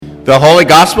The Holy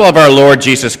Gospel of our Lord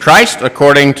Jesus Christ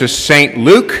according to St.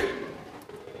 Luke.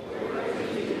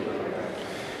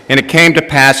 And it came to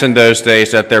pass in those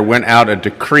days that there went out a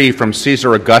decree from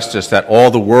Caesar Augustus that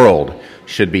all the world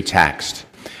should be taxed.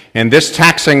 And this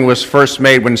taxing was first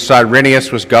made when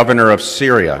Cyrenius was governor of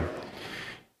Syria.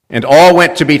 And all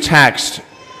went to be taxed,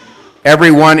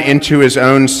 everyone into his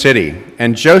own city.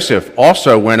 And Joseph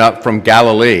also went up from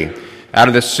Galilee, out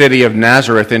of the city of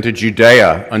Nazareth into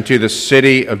Judea, unto the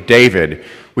city of David,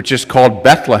 which is called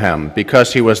Bethlehem,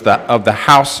 because he was of the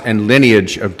house and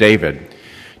lineage of David,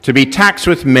 to be taxed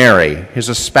with Mary, his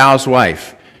espoused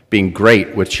wife, being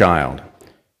great with child.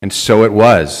 And so it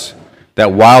was,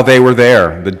 that while they were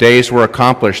there, the days were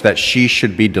accomplished that she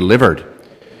should be delivered.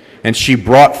 And she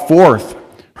brought forth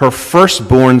her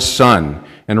firstborn son,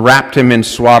 and wrapped him in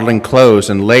swaddling clothes,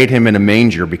 and laid him in a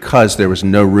manger, because there was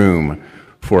no room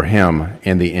for him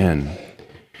in the inn.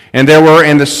 And there were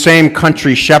in the same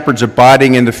country shepherds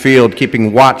abiding in the field,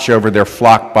 keeping watch over their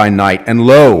flock by night. And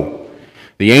lo,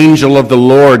 the angel of the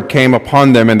Lord came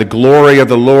upon them, and the glory of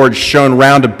the Lord shone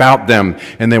round about them,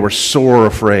 and they were sore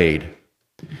afraid.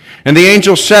 And the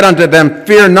angel said unto them,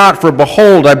 Fear not, for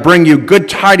behold, I bring you good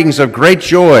tidings of great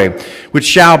joy, which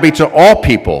shall be to all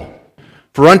people.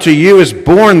 For unto you is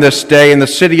born this day in the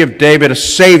city of David a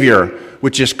Savior,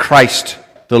 which is Christ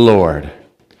the Lord.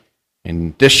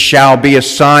 And this shall be a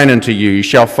sign unto you. You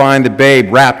shall find the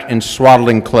babe wrapped in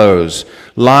swaddling clothes,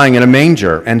 lying in a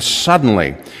manger. And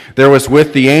suddenly there was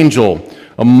with the angel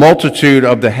a multitude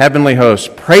of the heavenly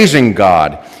host, praising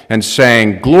God and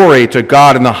saying, Glory to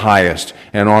God in the highest,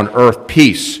 and on earth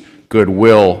peace,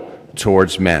 goodwill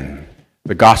towards men.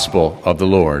 The gospel of the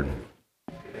Lord.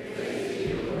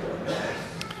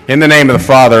 In the name of the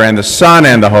Father, and the Son,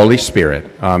 and the Holy Spirit.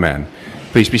 Amen.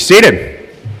 Please be seated.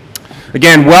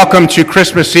 Again, welcome to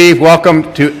Christmas Eve.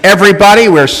 Welcome to everybody.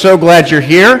 We're so glad you're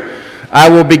here. I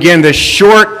will begin this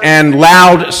short and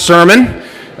loud sermon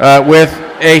with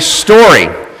a story.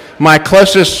 My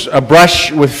closest brush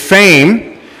with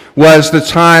fame was the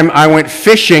time I went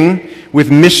fishing with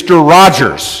Mr.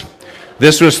 Rogers.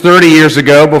 This was 30 years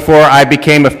ago, before I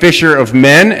became a fisher of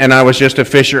men, and I was just a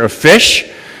fisher of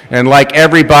fish. And like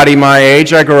everybody my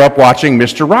age, I grew up watching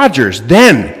Mr. Rogers.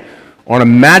 Then, on a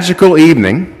magical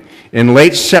evening in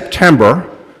late September,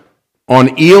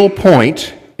 on Eel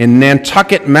Point in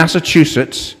Nantucket,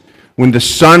 Massachusetts, when the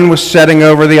sun was setting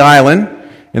over the island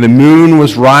and the moon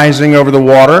was rising over the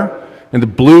water and the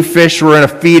bluefish were in a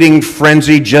feeding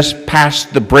frenzy just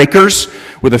past the breakers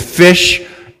with a fish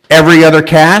every other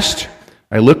cast,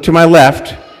 I looked to my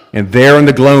left, and there in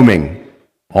the gloaming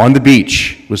on the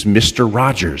beach was Mr.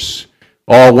 Rogers,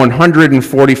 all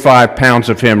 145 pounds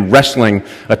of him wrestling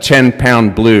a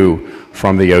 10-pound blue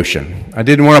from the ocean. I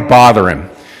didn't want to bother him,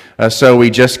 so we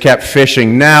just kept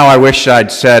fishing. Now I wish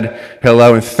I'd said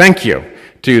hello and thank you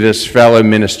to this fellow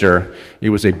minister. It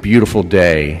was a beautiful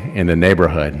day in the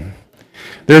neighborhood.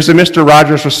 There's a Mr.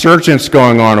 Rogers resurgence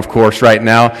going on, of course, right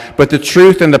now, but the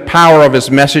truth and the power of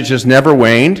his message has never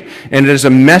waned, and it is a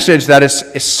message that is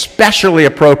especially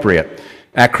appropriate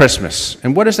at Christmas.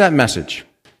 And what is that message?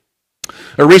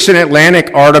 A recent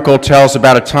Atlantic article tells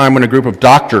about a time when a group of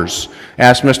doctors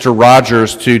asked Mr.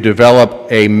 Rogers to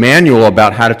develop a manual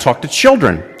about how to talk to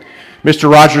children. Mr.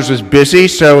 Rogers was busy,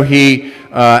 so he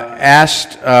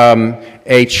asked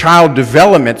a child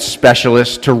development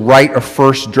specialist to write a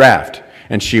first draft.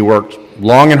 And she worked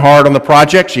long and hard on the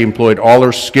project. She employed all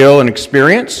her skill and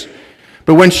experience.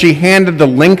 But when she handed the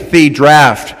lengthy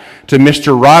draft to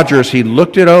Mr. Rogers, he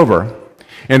looked it over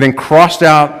and then crossed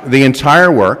out the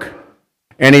entire work,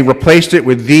 and he replaced it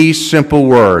with these simple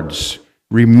words: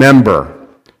 Remember,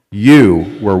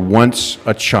 you were once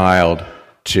a child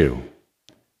too.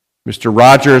 Mr.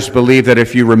 Rogers believed that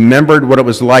if you remembered what it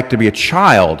was like to be a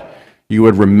child, you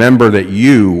would remember that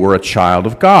you were a child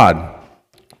of God.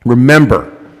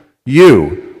 Remember,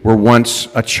 you were once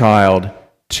a child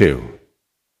too.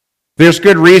 There's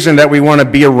good reason that we want to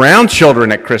be around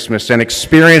children at Christmas and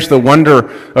experience the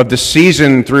wonder of the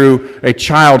season through a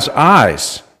child's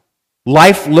eyes.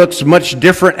 Life looks much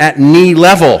different at knee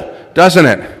level, doesn't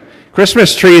it?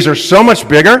 Christmas trees are so much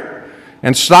bigger,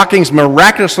 and stockings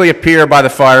miraculously appear by the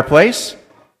fireplace.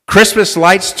 Christmas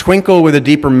lights twinkle with a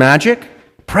deeper magic.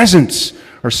 Presents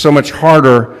are so much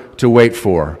harder to wait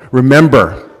for.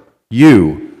 Remember,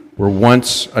 you were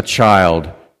once a child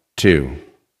too.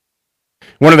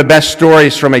 One of the best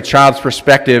stories from a child's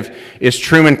perspective is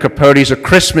Truman Capote's A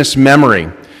Christmas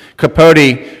Memory.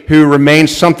 Capote, who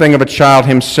remains something of a child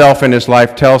himself in his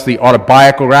life, tells the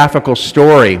autobiographical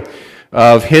story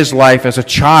of his life as a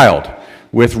child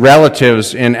with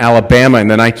relatives in Alabama in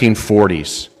the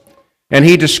 1940s. And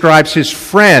he describes his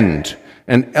friend,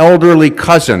 an elderly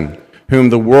cousin, whom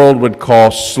the world would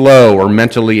call slow or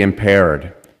mentally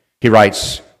impaired. He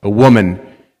writes, "A woman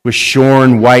with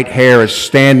shorn white hair is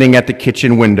standing at the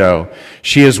kitchen window.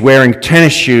 She is wearing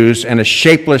tennis shoes and a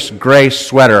shapeless gray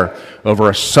sweater over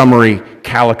a summery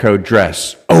calico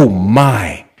dress. Oh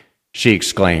my, she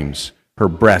exclaims, her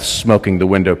breath smoking the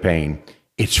window pane.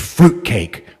 It's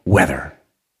fruitcake weather.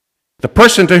 The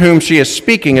person to whom she is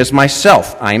speaking is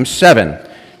myself. I am 7.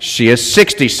 She is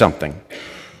 60-something.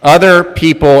 Other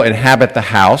people inhabit the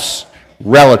house,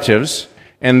 relatives,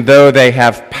 and though they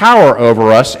have power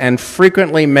over us and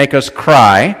frequently make us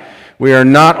cry, we are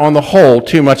not on the whole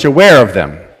too much aware of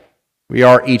them. We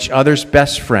are each other's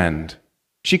best friend.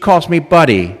 She calls me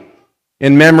Buddy,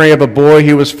 in memory of a boy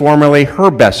who was formerly her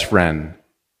best friend.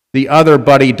 The other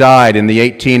Buddy died in the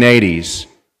 1880s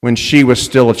when she was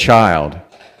still a child.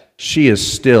 She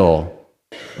is still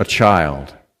a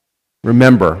child.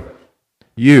 Remember,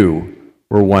 you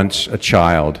were once a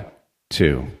child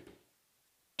too."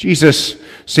 Jesus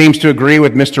seems to agree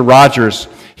with Mr. Rogers.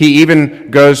 He even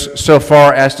goes so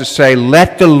far as to say,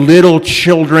 "Let the little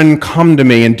children come to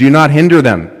me and do not hinder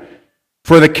them,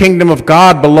 for the kingdom of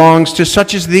God belongs to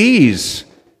such as these.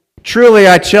 Truly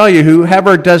I tell you,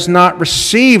 whoever does not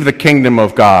receive the kingdom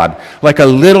of God like a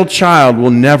little child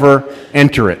will never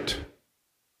enter it."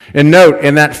 And note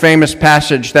in that famous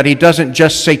passage that he doesn't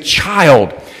just say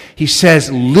child, he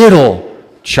says little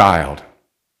child.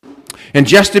 And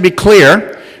just to be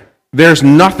clear, there's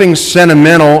nothing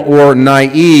sentimental or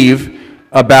naive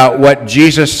about what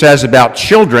Jesus says about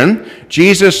children.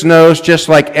 Jesus knows, just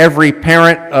like every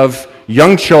parent of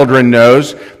young children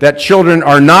knows, that children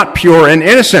are not pure and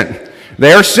innocent.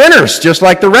 They are sinners, just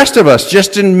like the rest of us,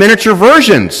 just in miniature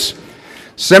versions.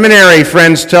 Seminary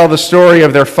friends tell the story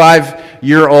of their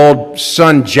 5-year-old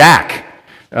son, Jack.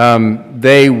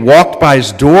 They walked by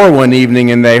his door one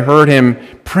evening and they heard him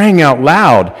praying out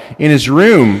loud in his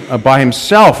room by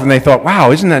himself, and they thought,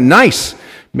 wow, isn't that nice?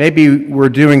 Maybe we're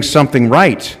doing something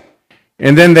right.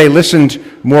 And then they listened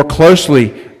more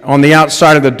closely on the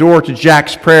outside of the door to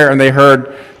Jack's prayer, and they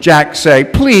heard Jack say,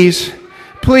 "Please,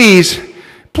 please,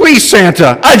 please,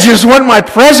 Santa, I just want my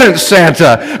present,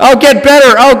 Santa. I'll get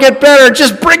better.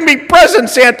 Just bring me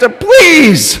presents, Santa,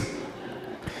 please."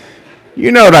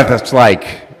 You know what that's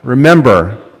like.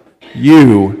 Remember,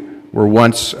 you were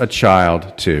once a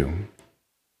child too.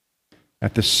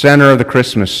 At the center of the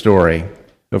Christmas story,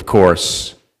 of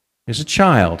course, is a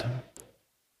child.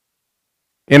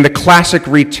 In the classic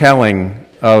retelling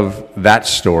of that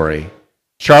story,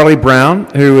 Charlie Brown,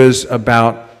 who is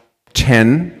about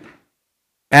 10,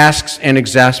 asks in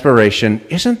exasperation,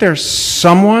 "Isn't there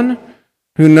someone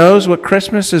who knows what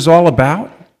Christmas is all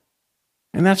about?"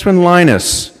 And that's when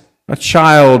Linus, a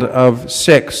child of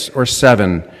 6 or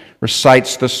 7,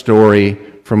 recites the story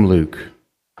from Luke.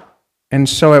 And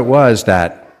so it was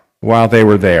that, while they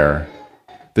were there,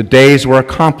 the days were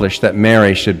accomplished that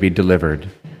Mary should be delivered.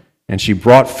 And she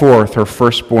brought forth her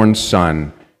firstborn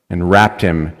son, and wrapped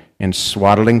him in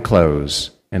swaddling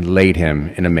clothes, and laid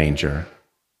him in a manger.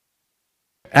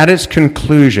 At its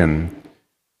conclusion,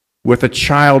 with a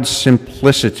child's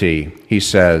simplicity, he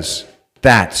says,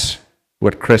 "That's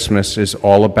what Christmas is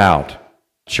all about,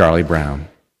 Charlie Brown."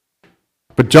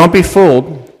 But don't be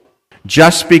fooled.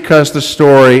 Just because the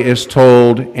story is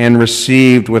told and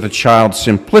received with a child's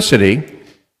simplicity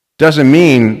doesn't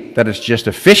mean that it's just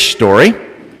a fish story.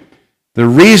 The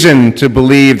reason to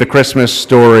believe the Christmas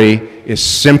story is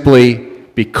simply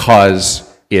because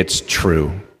it's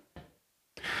true.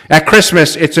 At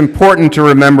Christmas, it's important to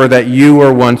remember that you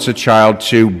were once a child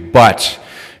too, but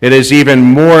it is even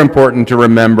more important to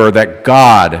remember that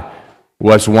God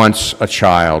was once a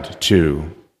child too.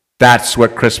 That's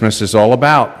what Christmas is all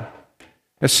about.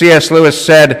 As C.S. Lewis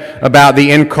said about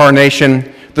the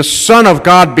incarnation, the Son of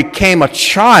God became a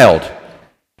child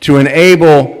to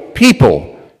enable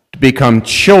people to become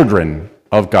children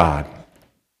of God.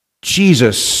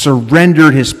 Jesus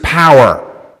surrendered his power,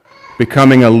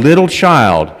 becoming a little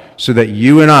child so that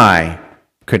you and I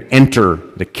could enter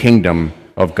the kingdom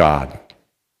of God.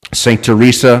 St.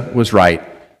 Teresa was right.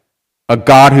 A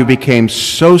God who became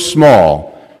so small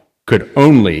could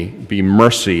only be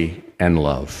mercy and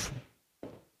love.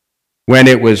 When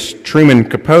it was Truman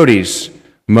Capote's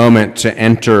moment to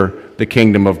enter the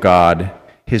kingdom of God,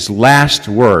 his last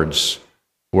words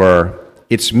were,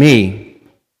 "It's me,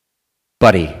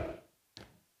 Buddy.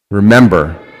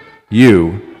 Remember,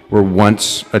 you were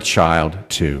once a child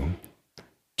too.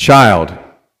 Child,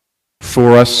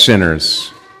 for us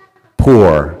sinners,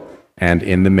 poor and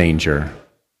in the manger.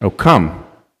 Oh, come,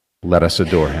 let us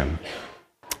adore him."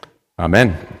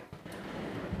 Amen.